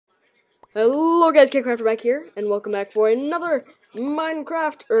Hello guys, Kickcrafter back here, and welcome back for another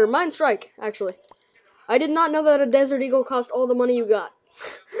Minestrike, actually. I did not know that a Desert Eagle cost all the money you got.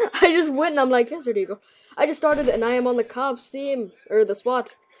 I just went and I'm like, Desert Eagle. I just started and I am on the cops team, or the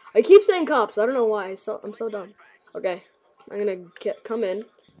SWAT. I keep saying cops, I don't know why, I'm so dumb. Okay, I'm gonna come in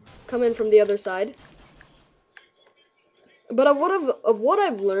from the other side. But of what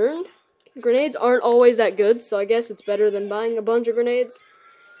I've learned, grenades aren't always that good, so I guess it's better than buying a bunch of grenades.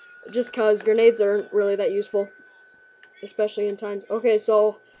 Just cause grenades aren't really that useful, especially in times. Okay,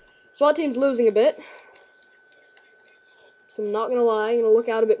 so SWAT team's losing a bit, so I'm not gonna lie. I'm gonna look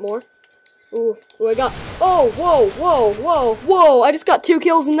out a bit more. Ooh, I got. Oh, whoa! I just got 2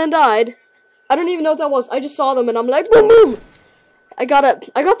 kills and then died. I don't even know what that was. I just saw them and I'm like, boom, boom. I got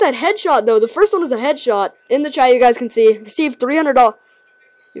that headshot though. The first one was a headshot. In the chat, you guys can see. Received $300.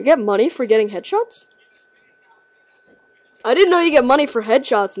 You get money for getting headshots? I didn't know you get money for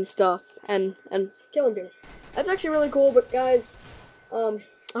headshots and stuff, and killing people. That's actually really cool, but guys, I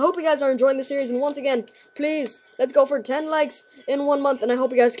hope you guys are enjoying the series, and once again, please, let's go for 10 likes in 1 month, and I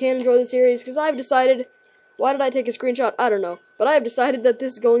hope you guys can enjoy the series, because I've decided, why did I take a screenshot? I don't know, but I have decided that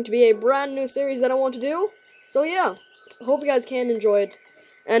this is going to be a brand new series that I want to do, so yeah, I hope you guys can enjoy it,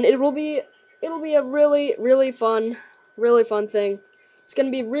 and it'll be a really fun thing. It's going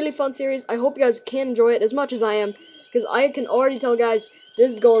to be a really fun series. I hope you guys can enjoy it as much as I am, because I can already tell, guys, this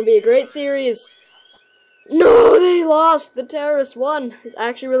is going to be a great series. No, they lost. The terrorists won. It's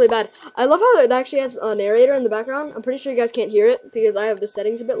actually really bad. I love how it actually has a narrator in the background. I'm pretty sure you guys can't hear it because I have the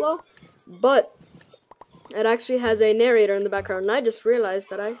settings a bit low. But it actually has a narrator in the background. And I just realized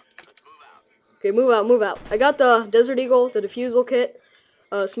that Okay, move out. I got the Desert Eagle, the defusal kit,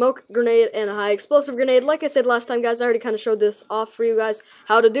 a smoke grenade, and a high explosive grenade. Like I said last time, guys, I already kind of showed this off for you guys,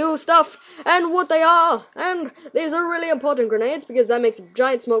 how to do stuff and what they are. And these are really important grenades because that makes a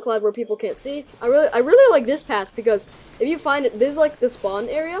giant smoke cloud where people can't see. I really like this path because if you find it, this is like the spawn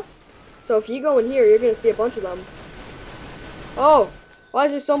area. So if you go in here, you're gonna see a bunch of them. Oh, why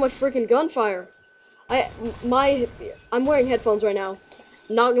is there so much freaking gunfire? I'm wearing headphones right now.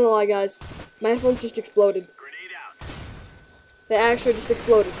 Not gonna lie, guys, my headphones just exploded. They actually just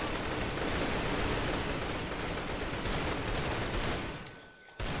exploded.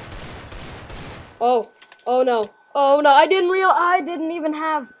 Oh no, I didn't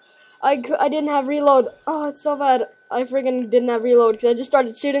have reload. Oh, it's so bad. I freaking didn't have reload because I just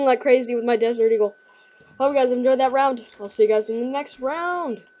started shooting like crazy with my Desert Eagle. Hope you guys enjoyed that round. I'll see you guys in the next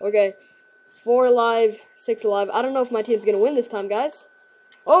round. Okay, 4 alive, 6 alive. I don't know if my team's gonna win this time, guys.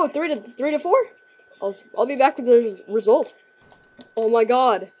 Oh, 3 to 4. I'll be back with the result. Oh my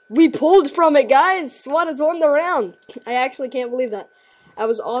god. We pulled from it, guys! SWAT has won the round! I actually can't believe that. That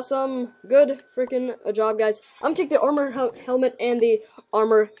was awesome. Good freaking job, guys. I'm gonna take the armor helmet and the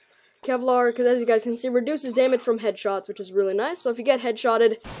armor Kevlar, because as you guys can see, reduces damage from headshots, which is really nice. So if you get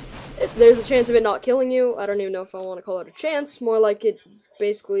headshotted, there's a chance of it not killing you. I don't even know if I want to call it a chance. More like it,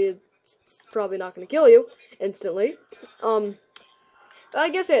 basically, it's probably not going to kill you instantly. I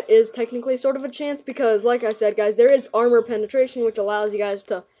guess it is technically sort of a chance because, like I said, guys, there is armor penetration, which allows you guys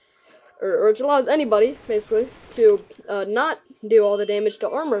to, or which allows anybody, basically, to not do all the damage to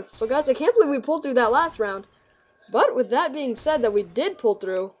armor. So, guys, I can't believe we pulled through that last round. But with that being said, that we did pull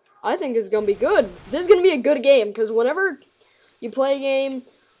through, I think it's going to be good. This is going to be a good game because whenever you play a game,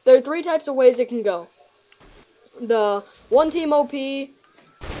 there are 3 types of ways it can go. The one team OP, or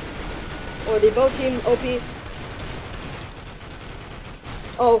the both team OP.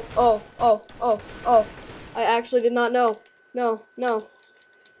 Oh. I actually did not know. No.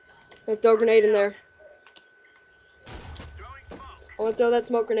 I throw a grenade in there. I want to throw that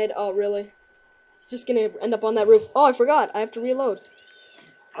smoke grenade. Oh, really? It's just going to end up on that roof. Oh, I forgot. I have to reload.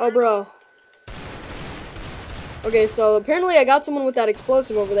 Oh, bro. Okay, so apparently I got someone with that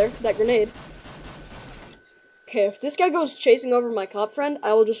explosive over there. That grenade. Okay, if this guy goes chasing over my cop friend,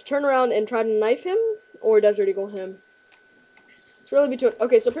 I will just turn around and try to knife him or Desert Eagle him. It's really between.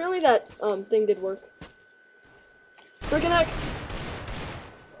 Okay, so apparently that thing did work. Freaking heck!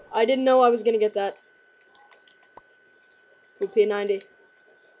 I didn't know I was gonna get that. Ooh, P90.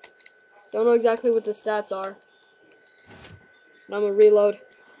 Don't know exactly what the stats are. But I'm gonna reload.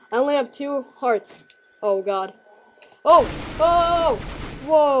 I only have 2 hearts. Oh god. Oh!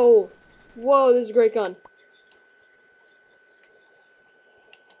 Whoa! This is a great gun.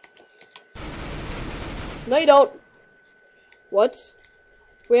 No, you don't. What?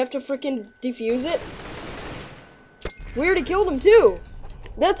 We have to freaking defuse it? We already killed him too.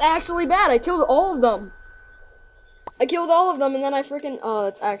 That's actually bad. I killed all of them. And then I freaking... Oh,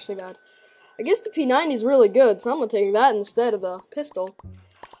 that's actually bad. I guess the P90 is really good, so I'm gonna take that instead of the pistol.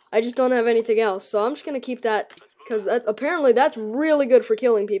 I just don't have anything else, so I'm just gonna keep that, because apparently that's really good for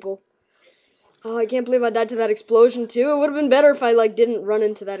killing people. Oh, I can't believe I died to that explosion, too. It would have been better if I, like, didn't run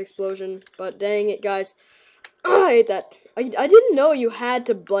into that explosion, but dang it, guys. Oh, I hate that. I didn't know you had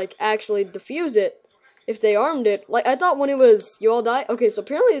to, like, actually defuse it if they armed it. Like, I thought when it was, you all die. Okay, so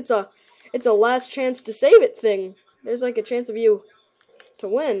apparently it's a last chance to save it thing. There's, like, a chance of you to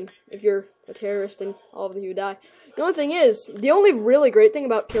win if you're a terrorist and all of you die. The only thing is, the only really great thing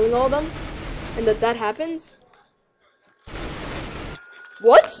about killing all of them, and that happens.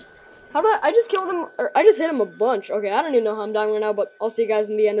 What? How did I just killed him, or I just hit him a bunch. Okay, I don't even know how I'm dying right now, but I'll see you guys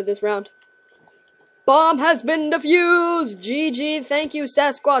in the end of this round. Bomb has been defused! GG, thank you,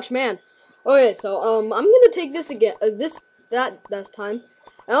 Sasquatch man. Okay, so, I'm gonna take this again, this time.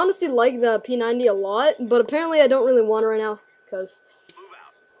 I honestly like the P90 a lot, but apparently I don't really want it right now, because,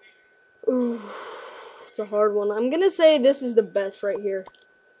 ooh, it's a hard one. I'm gonna say this is the best right here.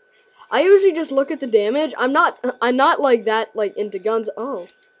 I usually just look at the damage. I'm not like that, like, into guns. Oh.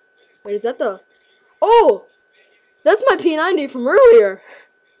 Wait, is that the... Oh! That's my P90 from earlier!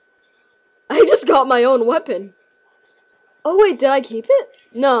 I just got my own weapon. Oh, wait, did I keep it?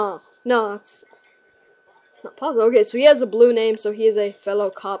 No, it's not possible. Okay, so he has a blue name, so he is a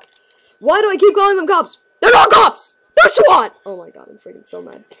fellow cop. Why do I keep calling them cops? They're not cops! They're SWAT! Oh my god, I'm freaking so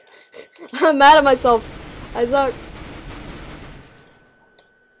mad. I'm mad at myself. I suck.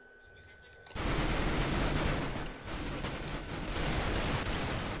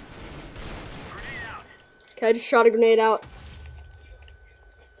 Okay, I just shot a grenade out.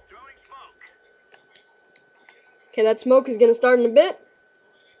 Okay, that smoke is gonna start in a bit.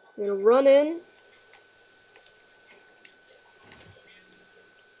 I'm gonna run in.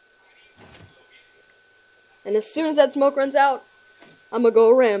 And as soon as that smoke runs out, I'm gonna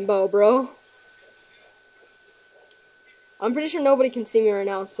go Rambo, bro. I'm pretty sure nobody can see me right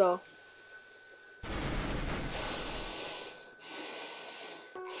now, so.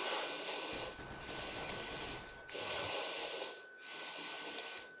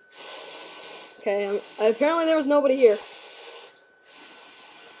 Okay, apparently there was nobody here.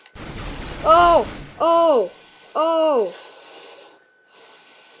 Oh! Oh! Oh!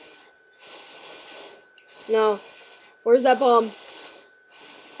 No. Where's that bomb?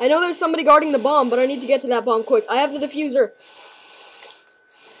 I know there's somebody guarding the bomb, but I need to get to that bomb quick. I have the diffuser.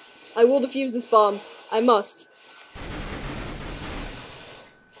 I will defuse this bomb. I must.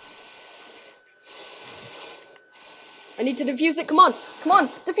 I need to defuse it. Come on. Come on.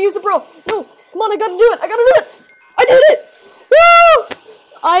 Defuse it, bro. No. Come on. I gotta do it. I gotta do it. I did it. Woo!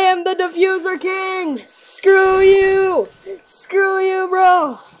 I am the diffuser king. Screw you. Screw you,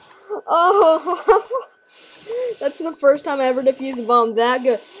 bro. Oh. That's the first time I ever defused a bomb that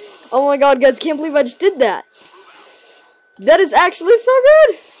good. Oh my god, guys. Can't believe I just did that. That is actually so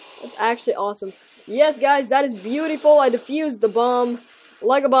good. That's actually awesome. Yes, guys. That is beautiful. I defused the bomb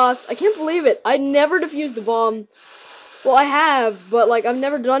like a boss. I can't believe it. I never defused a bomb. Well, I have, but, like, I've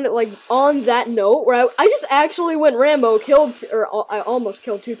never done it, like, on that note, where I just actually went Rambo, I almost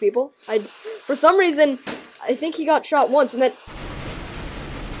killed 2 people. For some reason, I think he got shot once, and I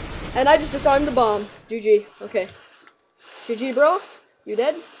just disarmed the bomb. GG. Okay. GG, bro? You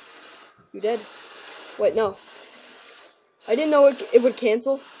dead? You dead? Wait, no. I didn't know it would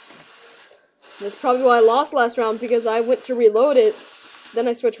cancel. That's probably why I lost last round, because I went to reload it, then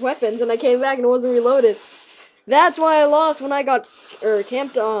I switched weapons, and I came back and it wasn't reloaded. That's why I lost when I got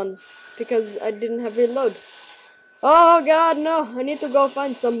camped on, because I didn't have reload. Oh god, no! I need to go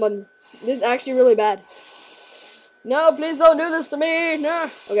find someone. This is actually really bad. No, please don't do this to me.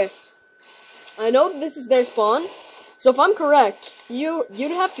 No. Okay. I know that this is their spawn, so if I'm correct, you'd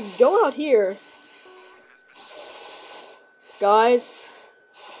have to go out here, guys.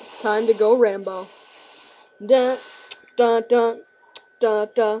 It's time to go Rambo. Dun dun dun dun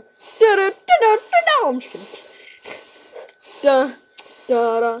dun dun dun dun dun. I'm just kidding. Da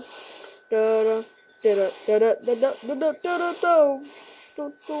da da da da da da da da da da.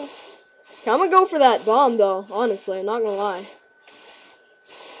 I'm gonna go for that bomb though. Honestly, I'm not gonna lie.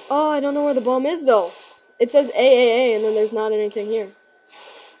 Oh, I don't know where the bomb is though. It says AAA and then there's not anything here.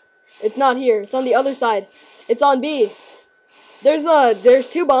 It's not here. It's on the other side. It's on B. There's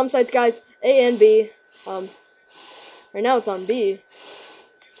 2 bomb sites, guys. A and B. Right now it's on B.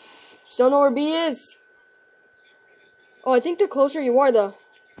 Just don't know where B is. Oh, I think the closer you are, though.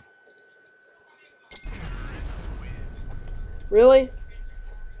 Really?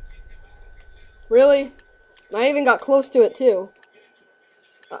 Really? I even got close to it, too.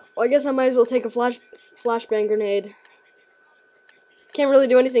 Well, I guess I might as well take a flashbang grenade. Can't really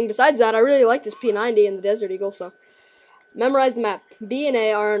do anything besides that. I really like this P90 and the Desert Eagle, so Memorize the map. B and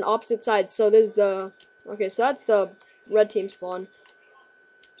A are on opposite sides. So there's the... Okay, so that's the red team spawn.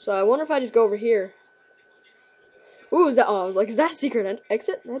 So I wonder if I just go over here. Ooh, is that... Oh, I was like, is that a secret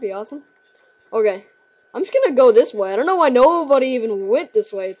exit? That'd be awesome. Okay. I'm just gonna go this way. I don't know why nobody even went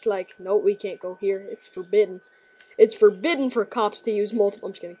this way. It's like, no, we can't go here. It's forbidden. It's forbidden for cops to use multiple...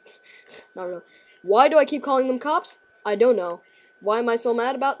 I'm just kidding. Not really. Why do I keep calling them cops? I don't know. Why am I so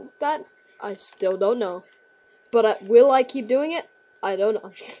mad about that? I still don't know. But will I keep doing it? I don't know.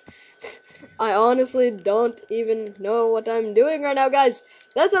 I'm just kidding. I honestly don't even know what I'm doing right now, guys.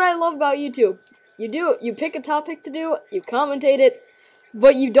 That's what I love about YouTube. You pick a topic to do, you commentate it,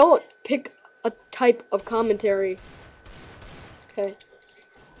 but you don't pick a type of commentary. Okay.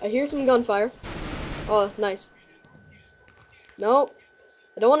 I hear some gunfire. Oh, nice. No.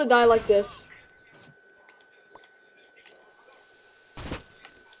 I don't want to die like this.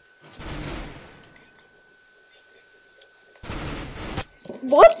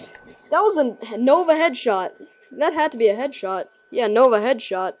 What? That was a Nova headshot. That had to be a headshot. Yeah, Nova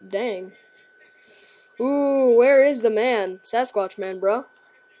headshot. Dang. Ooh, where is the man? Sasquatch man, bro.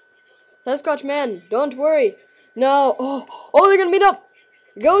 Sasquatch man, don't worry. No. Oh, they're gonna meet up.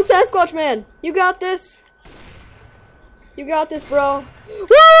 Go, Sasquatch man. You got this. You got this, bro.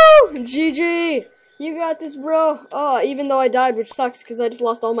 Woo! GG. You got this, bro. Oh, even though I died, which sucks because I just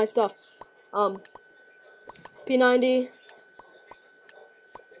lost all my stuff. P90.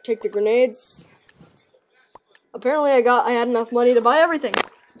 Take the grenades. Apparently I had enough money to buy everything.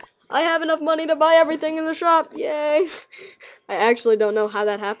 I have enough money to buy everything in the shop. Yay. I actually don't know how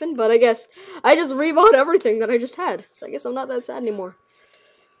that happened, but I guess I just rebought everything that I just had. So I guess I'm not that sad anymore.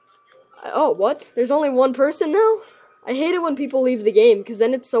 Oh, what? There's only one person now? I hate it when people leave the game, because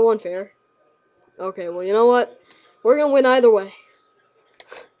then it's so unfair. Okay, well, you know what? We're going to win either way.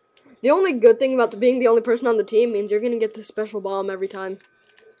 The only good thing about being the only person on the team means you're going to get the special bomb every time.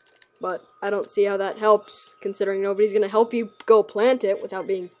 But I don't see how that helps, considering nobody's going to help you go plant it without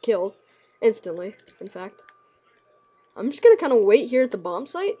being killed. Instantly, in fact. I'm just going to kind of wait here at the bomb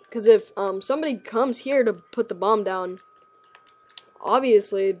site, because if somebody comes here to put the bomb down,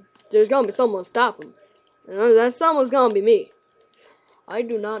 obviously, there's going to be someone to stop them. And that someone's going to be me. I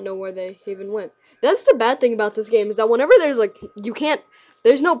do not know where they even went. That's the bad thing about this game, is that whenever there's, like,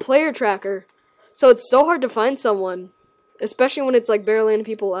 there's no player tracker. So it's so hard to find someone. Especially when it's, like, barely any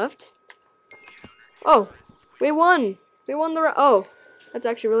people left. Oh, we won. We won oh, that's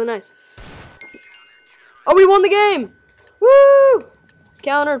actually really nice. Oh, we won the game. Woo!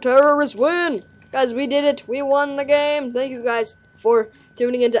 Counter-terrorist win. Guys, we did it. We won the game. Thank you guys for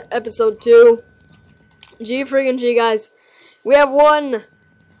tuning into episode 2. G, guys. We have won.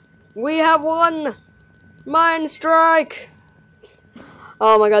 We have won. Minestrike.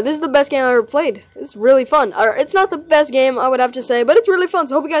 Oh my god, this is the best game I ever played. It's really fun. It's not the best game, I would have to say, but it's really fun.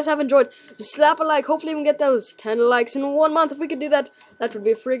 So hope you guys have enjoyed. Just slap a like. Hopefully we can get those 10 likes in 1 month. If we could do that, that would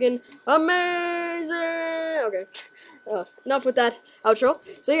be friggin' amazing. Okay, enough with that outro.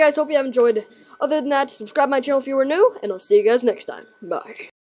 So you guys, hope you have enjoyed. Other than that, subscribe to my channel if you were new, and I'll see you guys next time. Bye.